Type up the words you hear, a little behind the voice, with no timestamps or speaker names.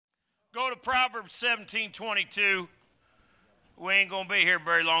Go to Proverbs 17:22. We ain't going to be here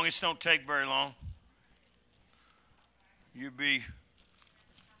very long. This don't take very long. You be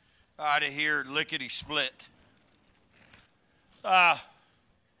out of here lickety-split.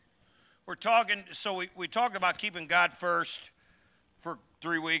 We're talking, so we talked about keeping God first for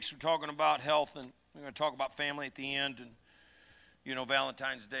 3 weeks. We're talking about health, and we're going to talk about family at the end. And, you know,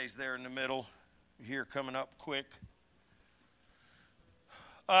 Valentine's Day's there in the middle here coming up quick.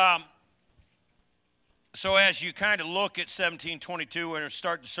 So as you kind of look at 1722, we're going to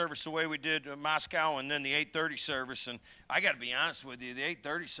start the service the way we did in Moscow and then the 8:30 service. And I got to be honest with you, the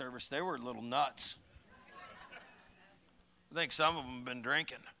 8:30 service, they were a little nuts. I think some of them have been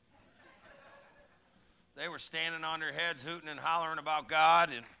drinking. They were standing on their heads, hooting and hollering about God,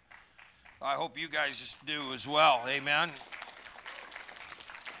 and I hope you guys just do as well. Amen.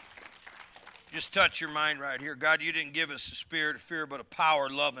 Just touch your mind right here. God, you didn't give us a spirit of fear, but a power,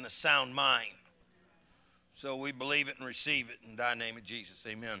 love, and a sound mind. So we believe it and receive it in thy name of Jesus.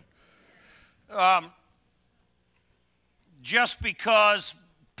 Amen. Just because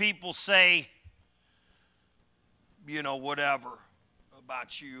people say, you know, whatever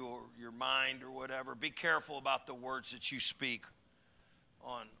about you or your mind or whatever, be careful about the words that you speak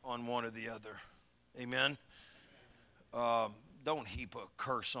on one or the other. Amen. Don't heap a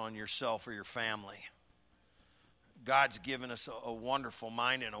curse on yourself or your family. God's given us a wonderful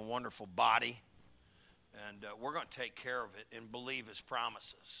mind and a wonderful body. And we're going to take care of it and believe his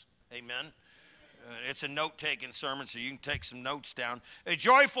promises. Amen. It's a note-taking sermon, so you can take some notes down. A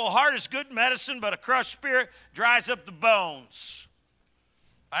joyful heart is good medicine, but a crushed spirit dries up the bones.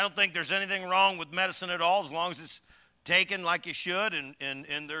 I don't think there's anything wrong with medicine at all as long as it's taken like you should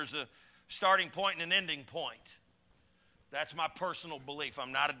and there's a starting point and an ending point. That's my personal belief.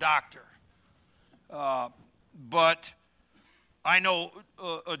 I'm not a doctor. But I know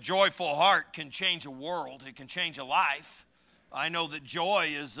a joyful heart can change a world. It can change a life. I know that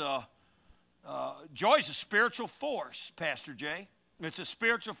joy is a spiritual force, Pastor Jay. It's a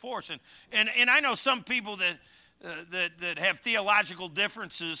spiritual force. And I know some people that have theological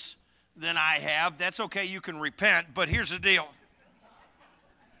differences than I have. That's okay. You can repent. But here's the deal.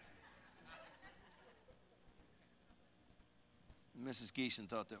 Mrs. Geeson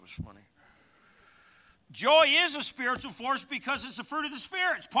thought that was funny. Joy is a spiritual force because it's a fruit of the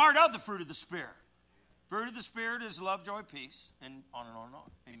Spirit. It's part of the fruit of the Spirit. Fruit of the Spirit is love, joy, peace, and on and on and on.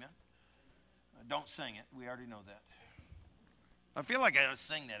 Amen. Don't sing it. We already know that. I feel like I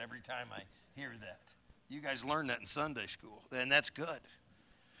sing that every time I hear that. You guys learned that in Sunday school, and that's good.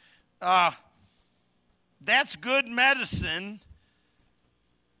 That's good medicine.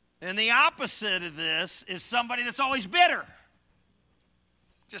 And the opposite of this is somebody that's always bitter.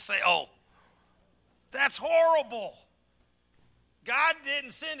 Just say, oh, that's horrible. God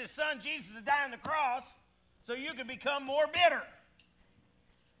didn't send his son Jesus to die on the cross so you could become more bitter.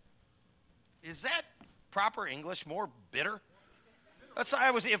 Is that proper English, more bitter?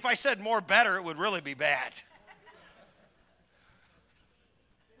 If I said more better, it would really be bad.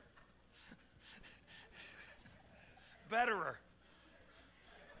 Betterer.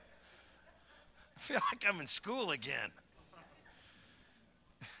 I feel like I'm in school again.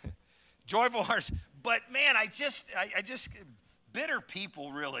 Joyful hearts. But man, I just bitter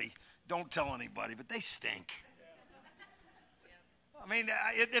people really don't tell anybody, but they stink. I mean,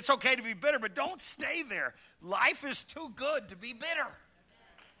 it's okay to be bitter, but don't stay there. Life is too good to be bitter.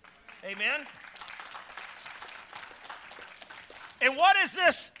 Amen? And what is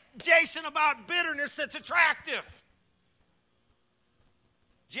this, Jason, about bitterness that's attractive?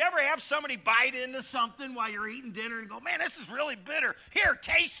 Do you ever have somebody bite into something while you're eating dinner and go, man, this is really bitter. Here,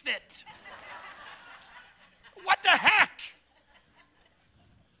 taste it. What the heck?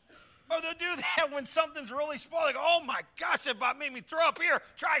 Or they'll do that when something's really spoiled. They go, oh my gosh, that about made me throw up. Here,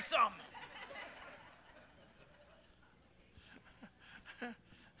 try some.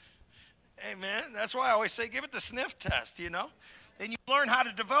 Amen. That's why I always say give it the sniff test, you know. And you learn how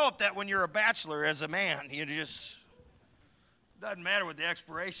to develop that when you're a bachelor as a man. You just, doesn't matter what the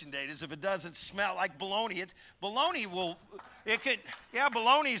expiration date is. If it doesn't smell like bologna, bologna's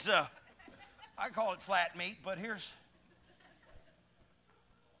I call it flat meat, but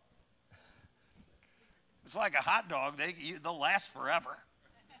it's like a hot dog. They'll last forever.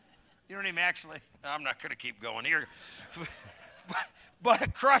 You don't even actually, I'm not going to keep going here. But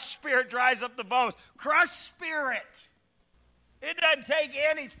a crushed spirit dries up the bones. Crushed spirit. It doesn't take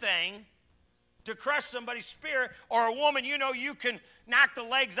anything to crush somebody's spirit. Or a woman, you know, you can knock the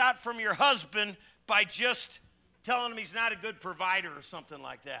legs out from your husband by just telling him he's not a good provider or something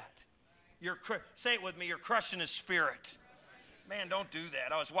like that. Say it with me, you're crushing his spirit. Man, don't do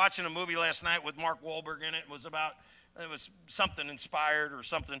that. I was watching a movie last night with Mark Wahlberg in it. It was something inspired or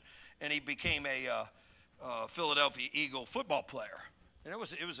something, and he became a Philadelphia Eagle football player. And it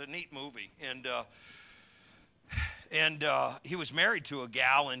was a neat movie. And he was married to a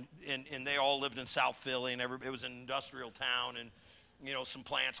gal, and they all lived in South Philly, and it was an industrial town, and some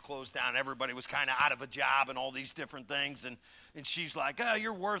plants closed down. Everybody was kind of out of a job and all these different things, and she's like, "Oh,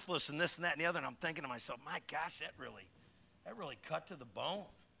 you're worthless," and this and that and the other. And I'm thinking to myself, my gosh, that really cut to the bone.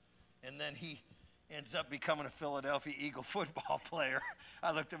 And then he ends up becoming a Philadelphia Eagle football player.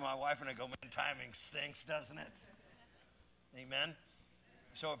 I looked at my wife and I go, man, timing stinks, doesn't it? Amen.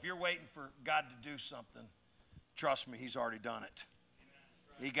 So if you're waiting for God to do something, trust me, he's already done it.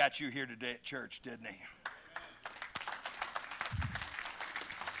 He got you here today at church, didn't he?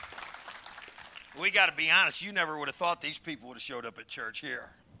 We got to be honest, you never would have thought these people would have showed up at church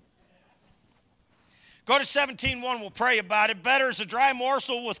here. Go to 17:1, we'll pray about it. Better is a dry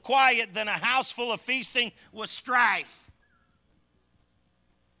morsel with quiet than a house full of feasting with strife.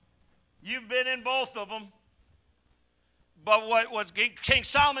 You've been in both of them. But what King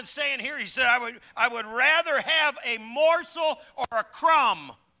Solomon's saying here, he said, I would rather have a morsel or a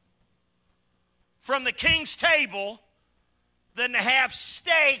crumb from the king's table than to have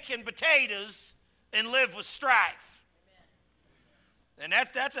steak and potatoes and live with strife. Amen. And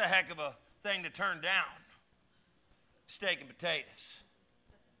that's a heck of a thing to turn down. Steak and potatoes.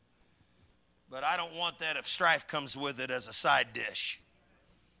 But I don't want that if strife comes with it as a side dish.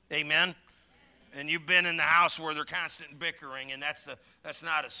 Amen. And you've been in the house where they're constant bickering, and that's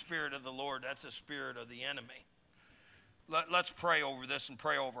not a spirit of the Lord. That's a spirit of the enemy. Let's pray over this and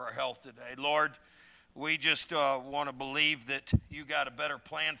pray over our health today. Lord, we just want to believe that you got a better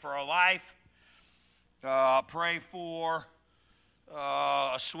plan for our life. Pray for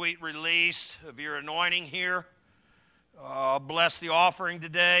a sweet release of your anointing here. Bless the offering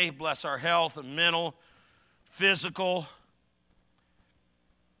today. Bless our health and mental, physical,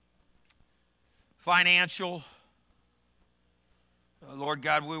 financial. Lord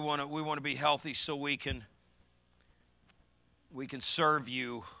God, we want to be healthy so we can serve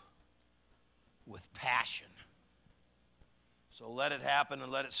you with passion. So let it happen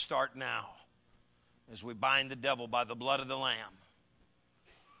and let it start now as we bind the devil by the blood of the Lamb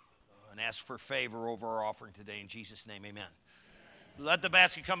and ask for favor over our offering today. In Jesus' name, amen. Let the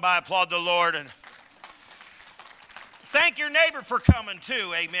basket come by. Applaud the Lord and thank your neighbor for coming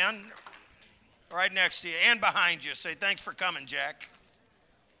too. Amen. Right next to you and behind you. Say, thanks for coming, Jack.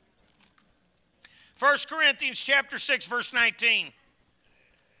 1 Corinthians chapter 6, verse 19.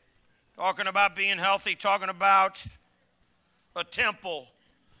 Talking about being healthy, talking about a temple.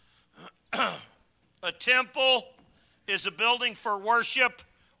 A temple is a building for worship,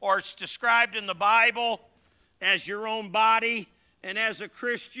 or it's described in the Bible as your own body. And as a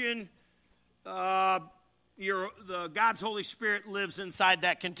Christian, God's Holy Spirit lives inside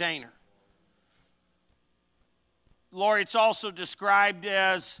that container. Lord, it's also described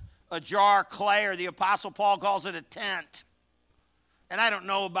as a jar of clay, or the Apostle Paul calls it a tent. And I don't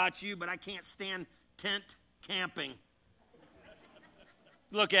know about you, but I can't stand tent camping.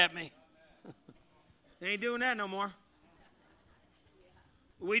 Look at me. They ain't doing that no more.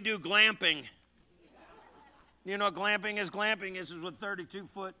 We do glamping. You know what glamping is? Glamping is with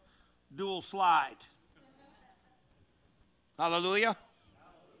 32-foot dual slide. Hallelujah.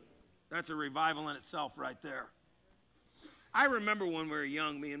 That's a revival in itself right there. I remember when we were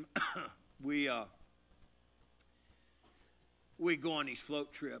young, me and we'd go on these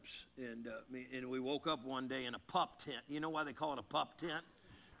float trips, and we woke up one day in a pup tent. You know why they call it a pup tent?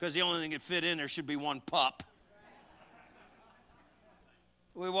 Because the only thing that fit in there should be one pup.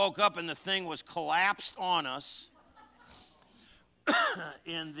 We woke up and the thing was collapsed on us,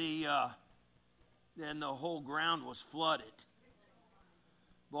 and the whole ground was flooded.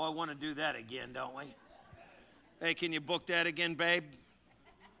 Boy, I want to do that again, don't we? Hey, can you book that again, babe?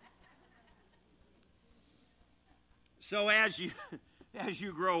 So as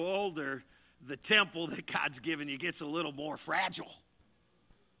you grow older, the temple that God's given you gets a little more fragile.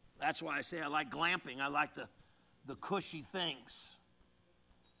 That's why I say I like glamping. I like the cushy things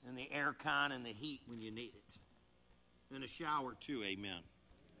and the air con and the heat when you need it. And a shower too, amen.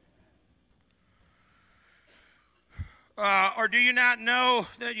 Or do you not know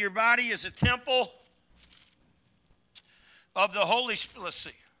that your body is a temple of the Holy Spirit? Let's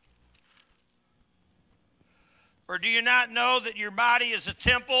see. Or do you not know that your body is a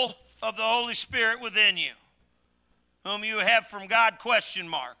temple of the Holy Spirit within you, whom you have from God, ?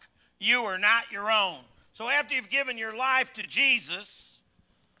 You are not your own. So after you've given your life to Jesus,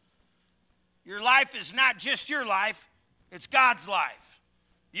 your life is not just your life, It's God's life.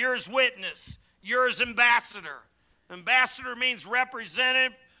 You're his witness. You're his ambassador. Ambassador means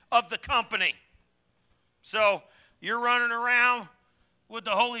representative of the company. So you're running around with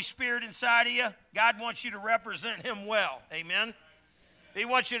the Holy Spirit inside of you. God wants you to represent him well. Amen? He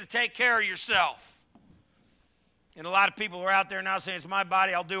wants you to take care of yourself. And a lot of people are out there now saying, it's my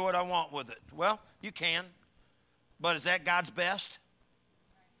body, I'll do what I want with it. Well, you can. But is that God's best?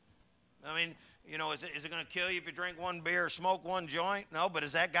 I mean, you know, is it going to kill you if you drink one beer or smoke one joint? No, but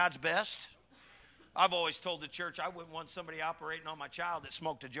is that God's best? I've always told the church I wouldn't want somebody operating on my child that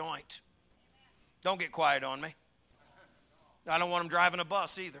smoked a joint. Don't get quiet on me. I don't want them driving a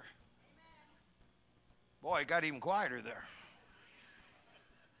bus either. Boy, it got even quieter there.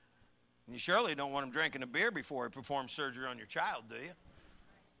 You surely don't want them drinking a beer before he performs surgery on your child, do you?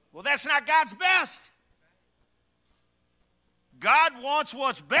 Well, that's not God's best. God wants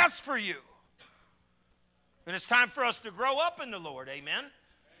what's best for you. And it's time for us to grow up in the Lord, amen?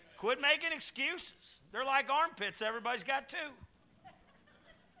 Quit making excuses. They're like armpits. Everybody's got two.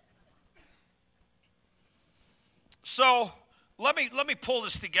 So let me pull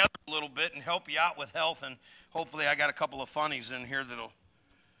this together a little bit and help you out with health. And hopefully I got a couple of funnies in here that'll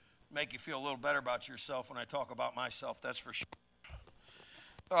make you feel a little better about yourself when I talk about myself, that's for sure.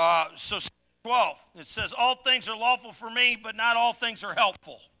 So 12, it says, all things are lawful for me, but not all things are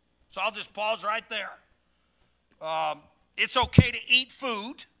helpful. So I'll just pause right there. It's okay to eat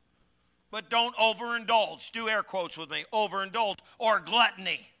food, but don't overindulge. Do air quotes with me, overindulge, or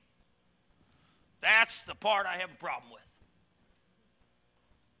gluttony. That's the part I have a problem with.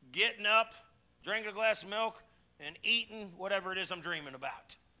 Getting up, drinking a glass of milk, and eating whatever it is I'm dreaming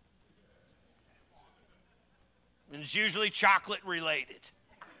about. And it's usually chocolate related.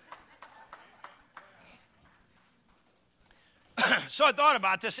 So I thought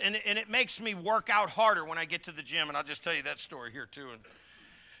about this, and it makes me work out harder when I get to the gym, and I'll just tell you that story here too. And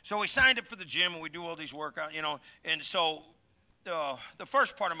so we signed up for the gym, and we do all these workouts, you know, and so the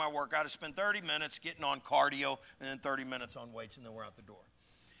first part of my workout is spend 30 minutes getting on cardio, and then 30 minutes on weights, and then we're out the door.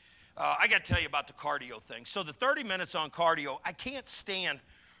 I got to tell you about the cardio thing. So the 30 minutes on cardio, I can't stand,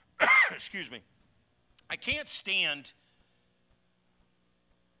 excuse me, I can't stand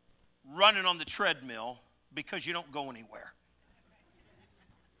running on the treadmill because you don't go anywhere.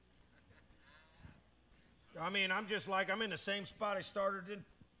 I mean, I'm just like, I'm in the same spot I started in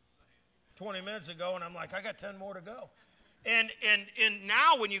 20 minutes ago, and I'm like, I got 10 more to go. And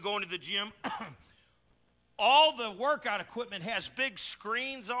now when you go into the gym, all the workout equipment has big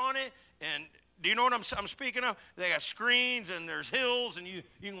screens on it, and do you know what I'm speaking of? They got screens, and there's hills, and you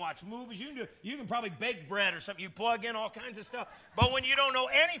can watch movies. You can probably bake bread or something. You plug in all kinds of stuff. But when you don't know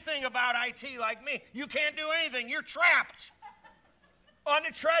anything about IT like me, you can't do anything. You're trapped on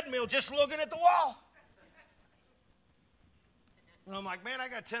the treadmill just looking at the wall. And I'm like, man, I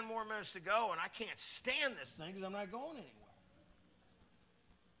got 10 more minutes to go, and I can't stand this thing because I'm not going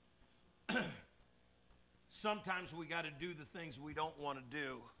anywhere. Sometimes we got to do the things we don't want to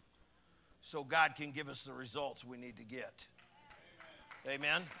do so God can give us the results we need to get.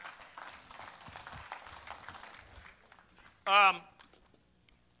 Amen?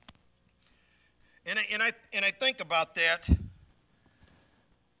 And I think about that,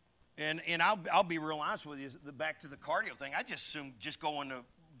 and I'll be real honest with you. Back to the cardio thing, I just assume just go in the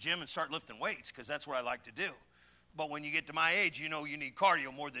gym and start lifting weights because that's what I like to do. But when you get to my age, you know you need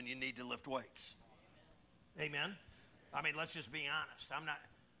cardio more than you need to lift weights. Amen? I mean, let's just be honest. I'm not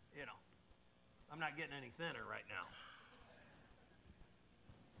getting any thinner right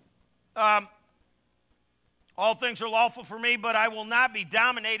now. All things are lawful for me, but I will not be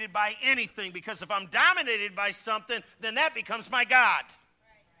dominated by anything, because if I'm dominated by something, then that becomes my God.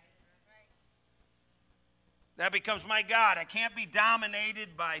 That becomes my God. I can't be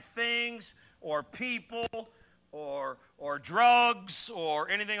dominated by things or people or drugs or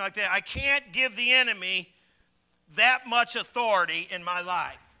anything like that. I can't give the enemy that much authority in my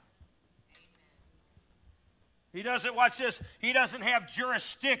life. He doesn't, watch this, he doesn't have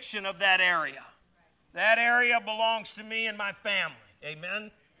jurisdiction of that area. That area belongs to me and my family.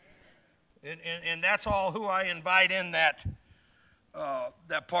 Amen? And that's all who I invite in that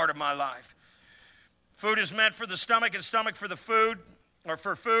part of my life. Food is meant for the stomach and stomach for the food, or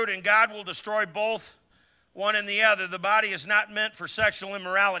for food, and God will destroy both, one and the other. The body is not meant for sexual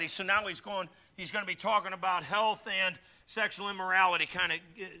immorality. So now he's going to be talking about health and sexual immorality, kind of,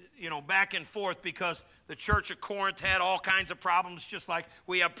 back and forth, because the church of Corinth had all kinds of problems, just like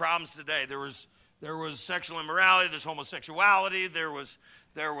we have problems today. There was sexual immorality, there's homosexuality, there was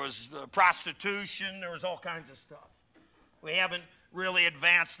prostitution, there was all kinds of stuff. We haven't really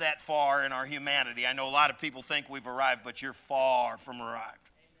advanced that far in our humanity. I know a lot of people think we've arrived, but you're far from arrived.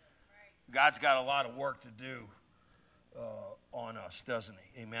 God's got a lot of work to do on us, doesn't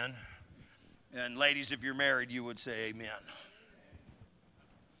he? Amen? And ladies, if you're married, you would say amen.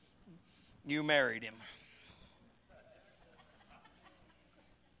 You married him.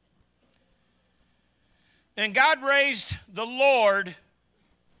 And God raised the Lord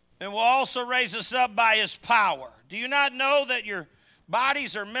and will also raise us up by his power. Do you not know that your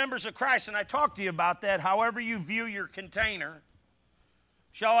bodies are members of Christ? And I talked to you about that, however you view your container.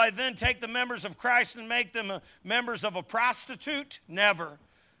 Shall I then take the members of Christ and make them members of a prostitute? Never.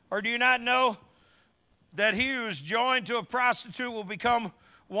 Or do you not know that he who is joined to a prostitute will become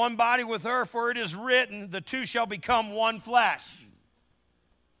one body with her? For it is written, the two shall become one flesh.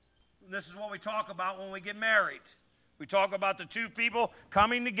 This is what we talk about when we get married. We talk about the two people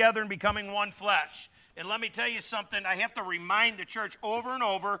coming together and becoming one flesh. And let me tell you something. I have to remind the church over and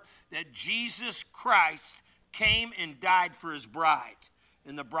over that Jesus Christ came and died for his bride.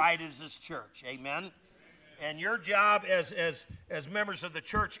 And the bride is his church. Amen? And your job as members of the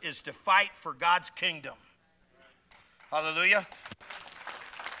church is to fight for God's kingdom. Hallelujah.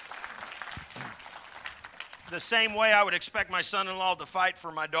 The same way I would expect my son-in-law to fight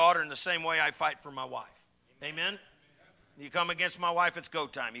for my daughter, in the same way I fight for my wife. Amen? You come against my wife, it's go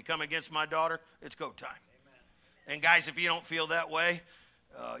time. You come against my daughter, it's go time. And guys, if you don't feel that way,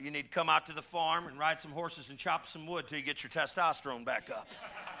 you need to come out to the farm and ride some horses and chop some wood till you get your testosterone back up.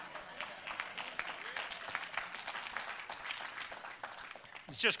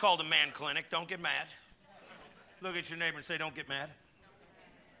 It's just called a man clinic. Don't get mad. Look at your neighbor and say, don't get mad.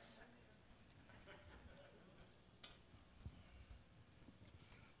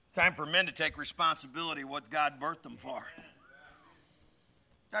 Time for men to take responsibility what God birthed them for.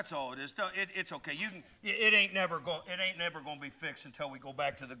 That's all it is. It's okay. It ain't never going to be fixed until we go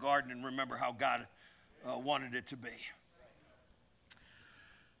back to the garden and remember how God wanted it to be.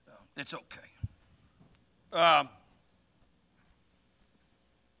 It's okay.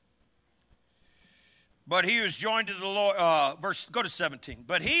 But he who's joined to the Lord, go to 17.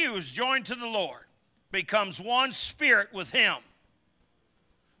 But he who's joined to the Lord becomes one spirit with him.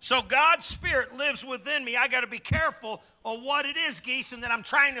 So God's Spirit lives within me. I got to be careful of what it is, geese, and that I'm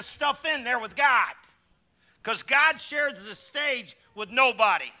trying to stuff in there with God. Because God shares the stage with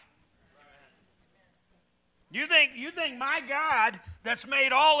nobody. You think my God that's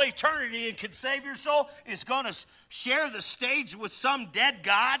made all eternity and can save your soul is going to share the stage with some dead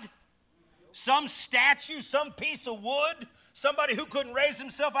God? Some statue, some piece of wood, somebody who couldn't raise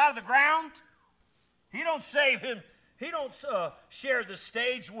himself out of the ground? He don't save him. He don't share the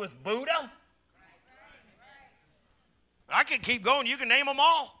stage with Buddha. I can keep going. You can name them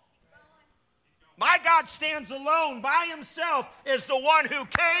all. My God stands alone by himself as the one who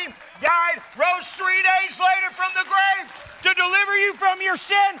came, died, rose 3 days later from the grave to deliver you from your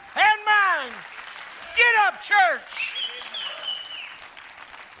sin and mine. Get up, church.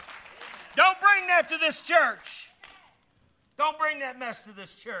 Don't bring that to this church. Don't bring that mess to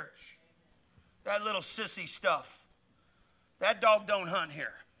this church. That little sissy stuff. That dog don't hunt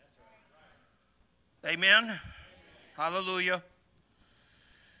here. Amen? Hallelujah.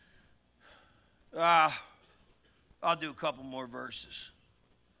 I'll do a couple more verses.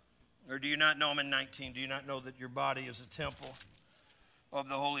 Or do you not know, I'm in 19, do you not know that your body is a temple of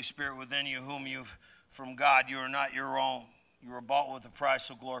the Holy Spirit within you, whom you've from God? You are not your own. You were bought with a price,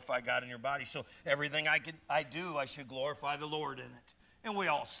 so glorify God in your body. So everything I do, I should glorify the Lord in it. And we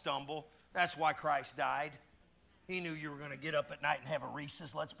all stumble. That's why Christ died. He knew you were going to get up at night and have a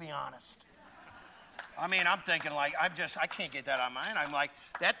Reese's, let's be honest. I mean, I'm thinking like, I can't get that out of my mind. I'm like,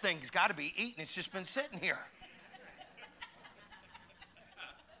 that thing's got to be eaten. It's just been sitting here.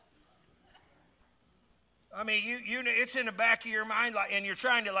 I mean, you it's in the back of your mind, like, and you're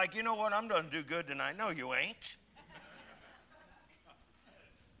trying to like, you know what, I'm going to do good tonight. No, you ain't.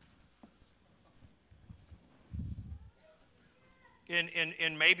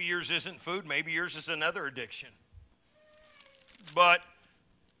 And maybe yours isn't food. Maybe yours is another addiction. But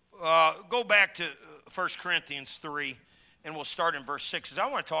go back to 1 Corinthians 3, and we'll start in verse 6. I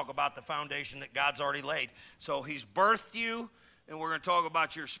want to talk about the foundation that God's already laid. So he's birthed you, and we're going to talk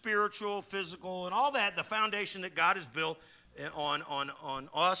about your spiritual, physical, and all that, the foundation that God has built on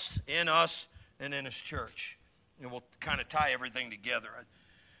us, and in his church. And we'll kind of tie everything together.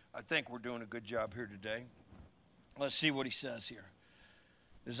 I think we're doing a good job here today. Let's see what he says here.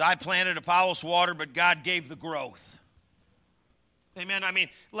 As I planted, Apollos water, but God gave the growth. Amen. I mean,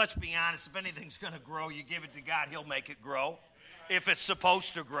 let's be honest. If anything's going to grow, you give it to God, he'll make it grow. If it's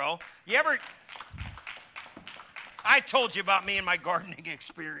supposed to grow. You ever... I told you about me and my gardening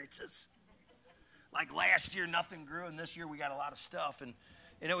experiences. Like last year, nothing grew, and this year we got a lot of stuff. And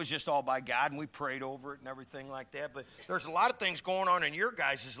it was just all by God, and we prayed over it and everything like that. But there's a lot of things going on in your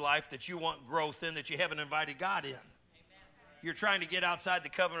guys' life that you want growth in that you haven't invited God in. You're trying to get outside the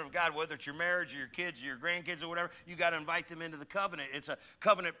covenant of God, whether it's your marriage or your kids or your grandkids or whatever. You got to invite them into the covenant. It's a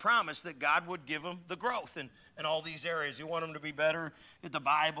covenant promise that God would give them the growth in all these areas. You want them to be better at the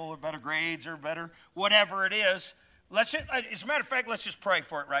Bible or better grades or better whatever it is. As a matter of fact, let's just pray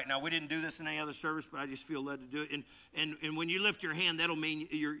for it right now. We didn't do this in any other service, but I just feel led to do it. And when you lift your hand, that'll mean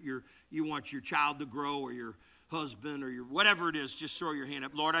you want your child to grow or your husband or your whatever it is. Just throw your hand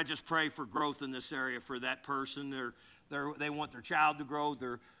up. Lord, I just pray for growth in this area for that person. They want their child to grow,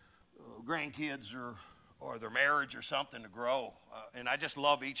 their grandkids or their marriage or something to grow. And I just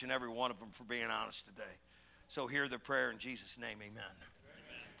love each and every one of them for being honest today. So hear the prayer in Jesus' name, amen.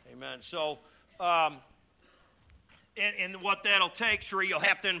 Amen. So, and what that'll take, Sheree, you'll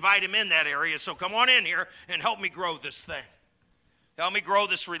have to invite him in that area. So come on in here and help me grow this thing. Help me grow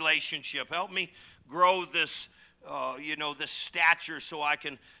this relationship. Help me grow this this stature so I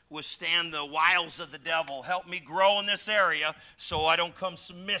can withstand the wiles of the devil. Help me grow in this area so I don't come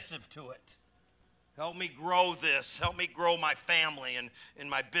submissive to it. Help me grow this. Help me grow my family and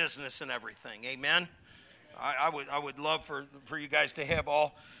my business and everything. Amen? I would love for you guys to have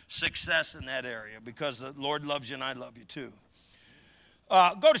all success in that area because the Lord loves you and I love you too.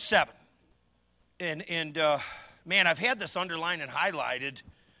 Go to 7. And man, I've had this underlined and highlighted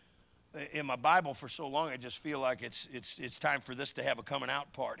in my Bible for so long, I just feel like it's time for this to have a coming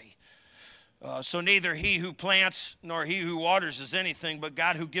out party. So neither he who plants nor he who waters is anything, but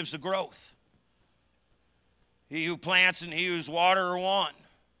God who gives the growth. He who plants and he who's water are one,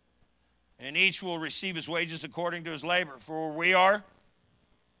 and each will receive his wages according to his labor. For we are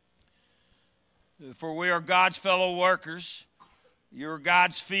God's fellow workers. You're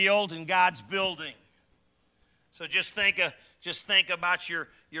God's field and God's building. So just think about your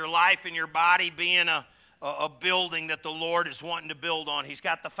life and your body being a building that the Lord is wanting to build on. He's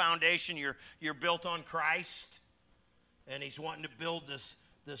got the foundation. You're built on Christ, and He's wanting to build this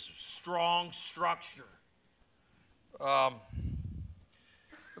strong structure.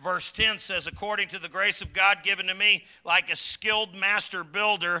 Verse 10 says, according to the grace of God given to me, like a skilled master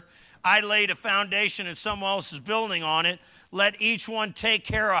builder, I laid a foundation and someone else is building on it. Let each one take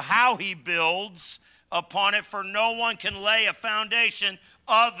care of how he builds upon it, for no one can lay a foundation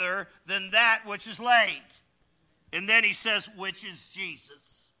other than that which is laid. And then he says, which is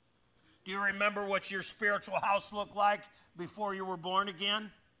Jesus. Do you remember what your spiritual house looked like before you were born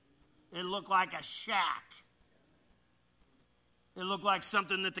again? It looked like a shack. It looked like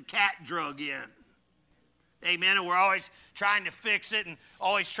something that the cat drug in. Amen. And we're always trying to fix it and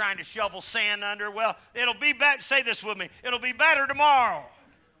always trying to shovel sand under. Well, it'll be better. Say this with me. It'll be better tomorrow.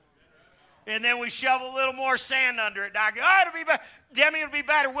 And then we shovel a little more sand under it. I go, oh, it'll be better. Demi, it'll be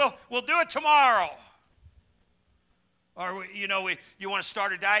better. We'll do it tomorrow. Or, you want to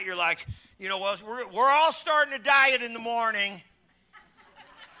start a diet. You're like, well, we're all starting a diet in the morning.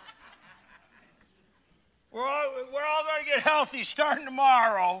 We're all going to get healthy starting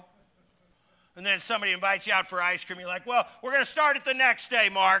tomorrow. And then somebody invites you out for ice cream. You're like, well, we're going to start it the next day,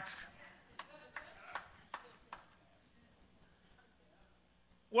 Mark.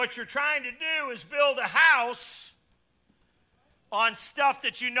 What you're trying to do is build a house on stuff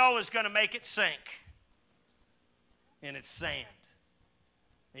that you know is going to make it sink. And it's sand.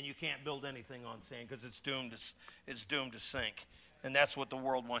 And you can't build anything on sand because it's doomed to sink. And that's what the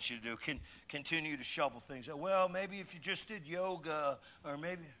world wants you to do. Continue to shovel things. Well, maybe if you just did yoga, or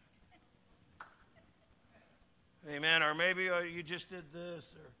maybe, amen, or maybe you just did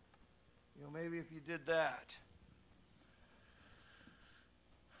this, or maybe if you did that.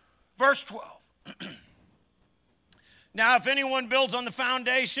 Verse 12. Now, if anyone builds on the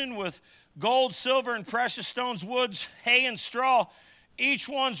foundation with gold, silver, and precious stones, woods, hay, and straw, each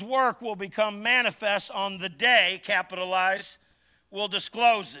one's work will become manifest on the day, capitalize, will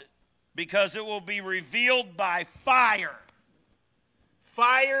disclose it, because it will be revealed by fire.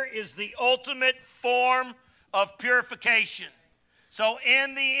 Fire is the ultimate form of purification. So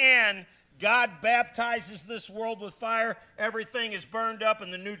in the end, God baptizes this world with fire. Everything is burned up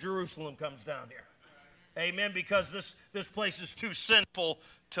and the New Jerusalem comes down here. Amen, because this place is too sinful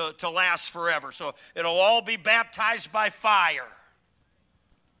to last forever. So it'll all be baptized by fire.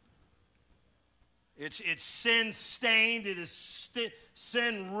 It's sin-stained, it is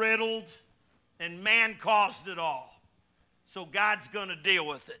sin-riddled, and man caused it all. So God's going to deal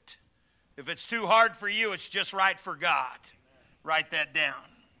with it. If it's too hard for you, it's just right for God. Write that down.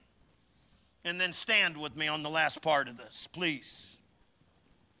 And then stand with me on the last part of this, please.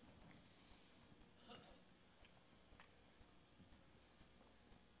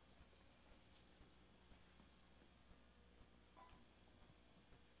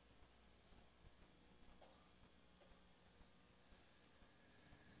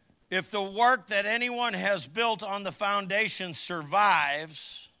 If the work that anyone has built on the foundation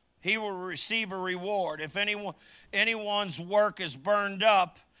survives, he will receive a reward. If anyone's work is burned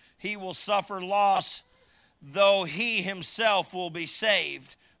up, he will suffer loss, though he himself will be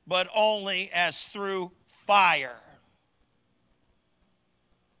saved, but only as through fire.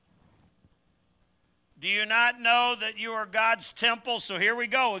 Do you not know that you are God's temple? So here we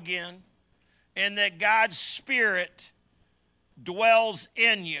go again. And that God's Spirit dwells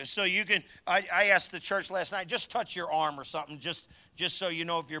in you. So you can, I asked the church last night, just touch your arm or something, just so you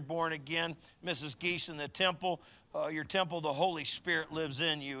know if you're born again. Mrs. Geese, in the temple, your temple, the Holy Spirit lives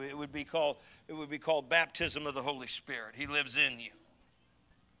in you. It would be called baptism of the Holy Spirit. He lives in you.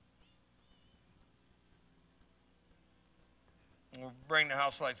 We'll bring the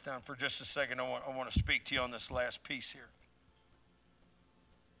house lights down for just a second. I want to speak to you on this last piece here.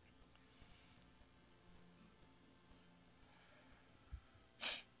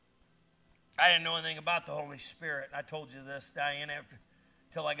 I didn't know anything about the Holy Spirit. I told you this, Diane,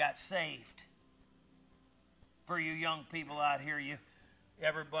 till I got saved. For you young people out here,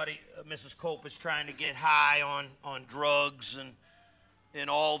 everybody, Mrs. Cope is trying to get high on drugs and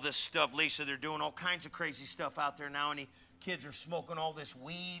all this stuff. Lisa, they're doing all kinds of crazy stuff out there now, and kids are smoking all this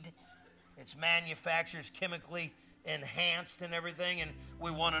weed. It's manufactured, chemically enhanced and everything, and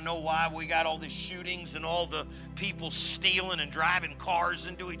we want to know why we got all these shootings and all the people stealing and driving cars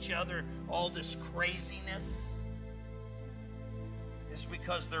into each other, all this craziness. It's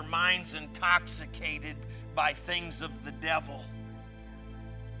because their mind's intoxicated by things of the devil.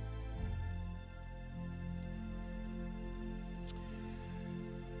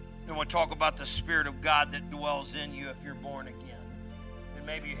 And we'll talk about the Spirit of God that dwells in you if you're born again. And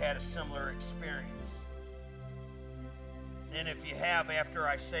maybe you had a similar experience. And if you have, after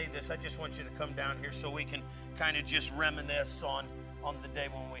I say this, I just want you to come down here so we can kind of just reminisce on the day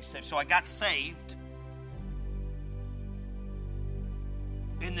when we saved. So I got saved.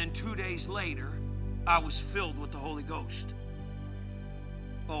 And then 2 days later, I was filled with the Holy Ghost.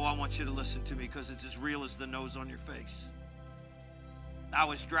 Oh, I want you to listen to me because it's as real as the nose on your face. I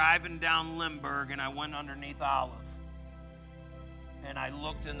was driving down Limburg and I went underneath Olive. And I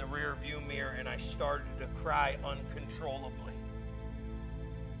looked in the rear view mirror and I started to cry uncontrollably.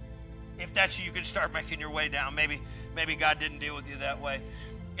 If that's you can start making your way down. Maybe God didn't deal with you that way.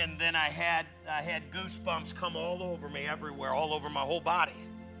 And then I had goosebumps come all over me everywhere, all over my whole body.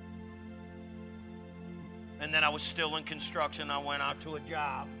 And then I was still in construction. I went out to a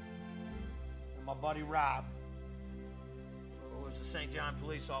job. And my buddy Rob, who was a St. John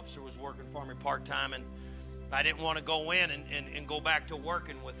police officer, was working for me part-time, and I didn't want to go in and go back to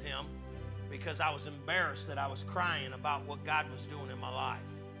working with him because I was embarrassed that I was crying about what God was doing in my life.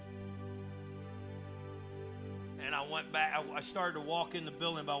 And I went back, I started to walk in the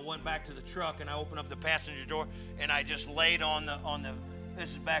building, but I went back to the truck and I opened up the passenger door and I just laid on the,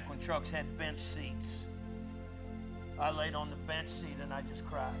 this is back when trucks had bench seats. I laid on the bench seat and I just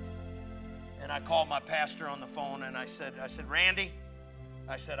cried. And I called my pastor on the phone and I said, Randy,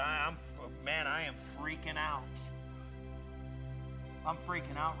 I said, I am freaking out. I'm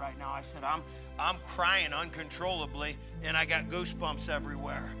freaking out right now. I said, I'm crying uncontrollably and I got goosebumps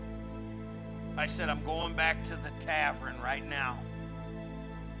everywhere. I said, I'm going back to the tavern right now.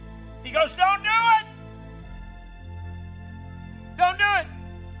 He goes, don't do it. Don't do it.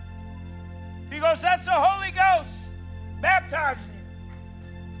 He goes, that's the Holy Ghost baptizing you.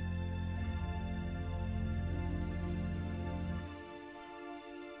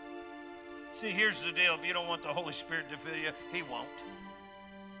 See, here's the deal. If you don't want the Holy Spirit to fill you, He won't.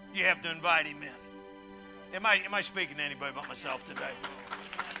 You have to invite Him in. Am I speaking to anybody but myself today?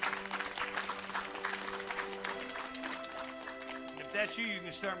 If that's you, you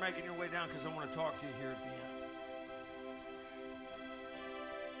can start making your way down because I want to talk to you here at the end.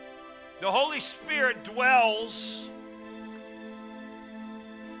 The Holy Spirit dwells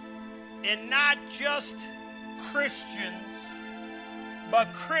in not just Christians,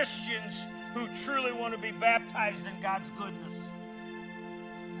 but Christians who truly want to be baptized in God's goodness.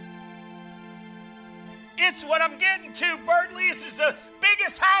 It's what I'm getting to, Bertley. This is the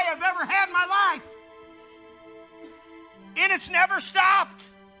biggest high I've ever had in my life. And it's never stopped.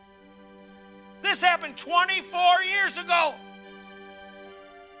 This happened 24 years ago.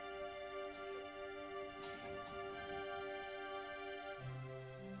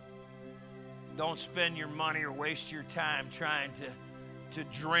 Don't spend your money or waste your time trying to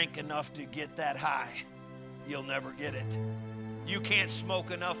drink enough to get that high. You'll never get it. You can't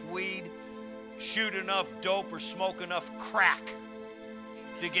smoke enough weed, shoot enough dope, or smoke enough crack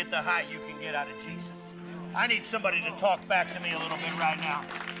to get the high you can get out of Jesus. I need somebody to talk back to me a little bit right now.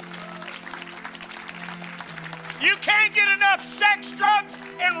 You can't get enough sex, drugs,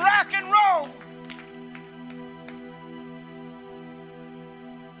 and rock and roll.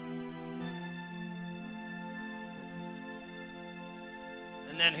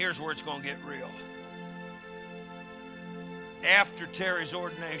 And then here's where it's going to get real. After Terry's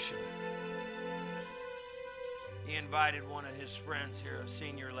ordination, he invited one of his friends here, a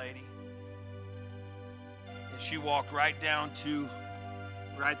senior lady. And she walked right down to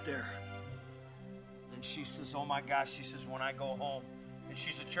right there. And she says, oh my gosh, she says, when I go home, and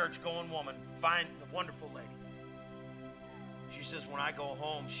she's a church-going woman, fine, wonderful lady. She says, when I go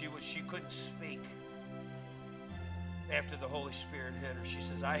home, she couldn't speak after the Holy Spirit hit her. She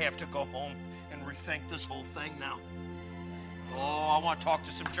says, I have to go home and rethink this whole thing now. Oh, I want to talk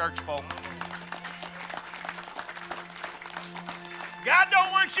to some church folk. God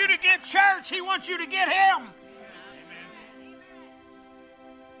don't want you to get church. He wants you to get Him.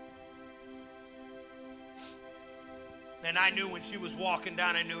 And I knew when she was walking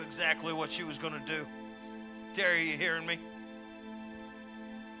down, I knew exactly what she was going to do. Terry, are you hearing me?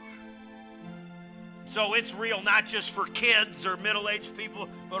 So it's real, not just for kids or middle-aged people,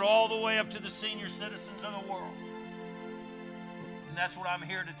 but all the way up to the senior citizens of the world. And that's what I'm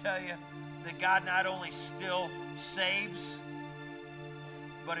here to tell you, that God not only still saves,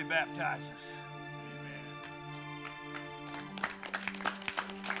 but He baptizes.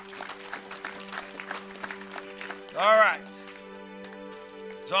 All right.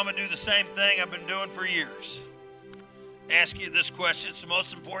 So I'm going to do the same thing I've been doing for years. Ask you this question. It's the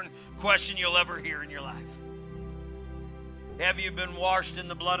most important question you'll ever hear in your life. Have you been washed in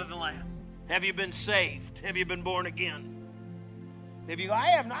the blood of the Lamb? Have you been saved? Have you been born again? If you go,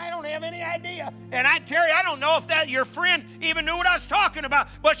 I don't have any idea. And Terry, I don't know if that your friend even knew what I was talking about,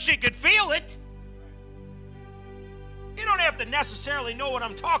 but she could feel it. You don't have to necessarily know what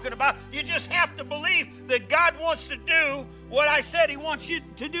I'm talking about. You just have to believe that God wants to do what I said He wants you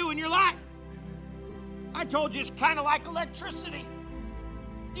to do in your life. I told you it's kind of like electricity.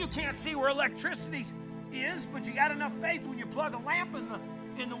 You can't see where electricity is, but you got enough faith when you plug a lamp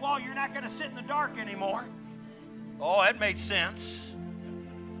in the wall, you're not going to sit in the dark anymore. Oh, that made sense.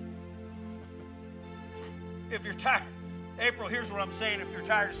 If you're tired, April, here's what I'm saying. If you're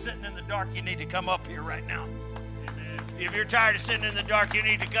tired of sitting in the dark, you need to come up here right now. Amen. If you're tired of sitting in the dark, you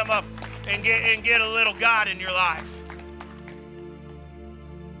need to come up and get a little God in your life.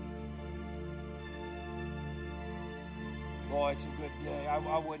 Boy, it's a good day.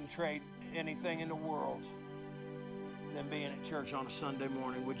 I wouldn't trade anything in the world than being at church on a Sunday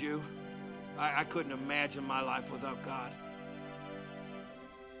morning, would you? I couldn't imagine my life without God.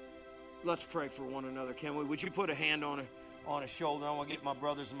 Let's pray for one another, can we? Would you put a hand on a shoulder? I want to get my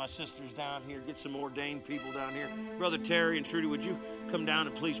brothers and my sisters down here, get some ordained people down here. Brother Terry and Trudy, would you come down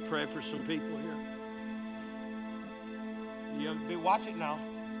and please pray for some people here? Watch it now.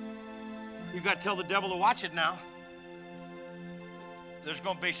 You got to tell the devil to watch it now. There's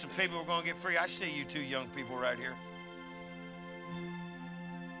going to be some people who are going to get free. I see you two young people right here.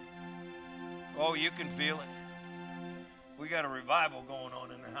 Oh, you can feel it. We got a revival going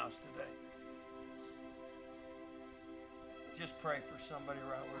on in the house today. Just pray for somebody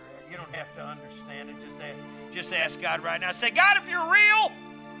right where you're at. You don't have to understand it. Just ask God right now. Say, God, if you're real,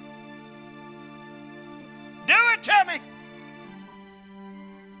 do it to me.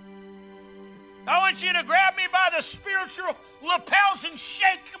 I want you to grab me by the spiritual lapels and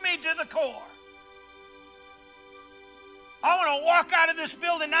shake me to the core. I want to walk out of this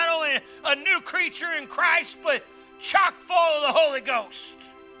building not only a new creature in Christ, but chock full of the Holy Ghost.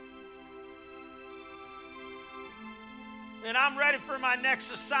 And I'm ready for my next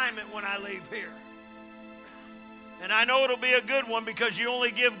assignment when I leave here. And I know it'll be a good one because you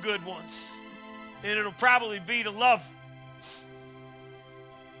only give good ones. And it'll probably be to love.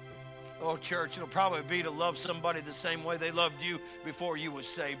 Oh, church, it'll probably be to love somebody the same way they loved you before you was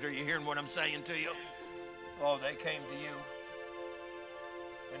saved. Are you hearing what I'm saying to you? Oh, they came to you.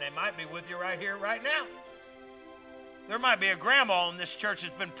 And they might be with you right here, right now. There might be a grandma in this church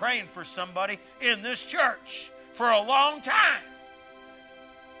that's been praying for somebody in this church for a long time.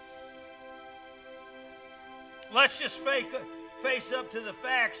 Let's just face up to the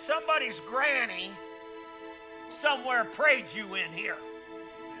fact somebody's granny somewhere prayed you in here.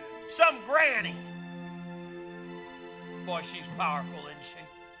 Some granny. Boy, she's powerful, isn't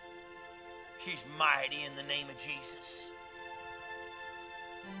she? She's mighty in the name of Jesus.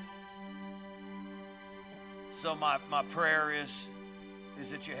 So my prayer is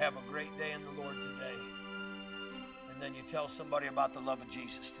that you have a great day in the Lord today. And then you tell somebody about the love of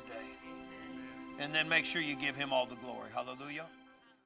Jesus today. And then make sure you give him all the glory. Hallelujah.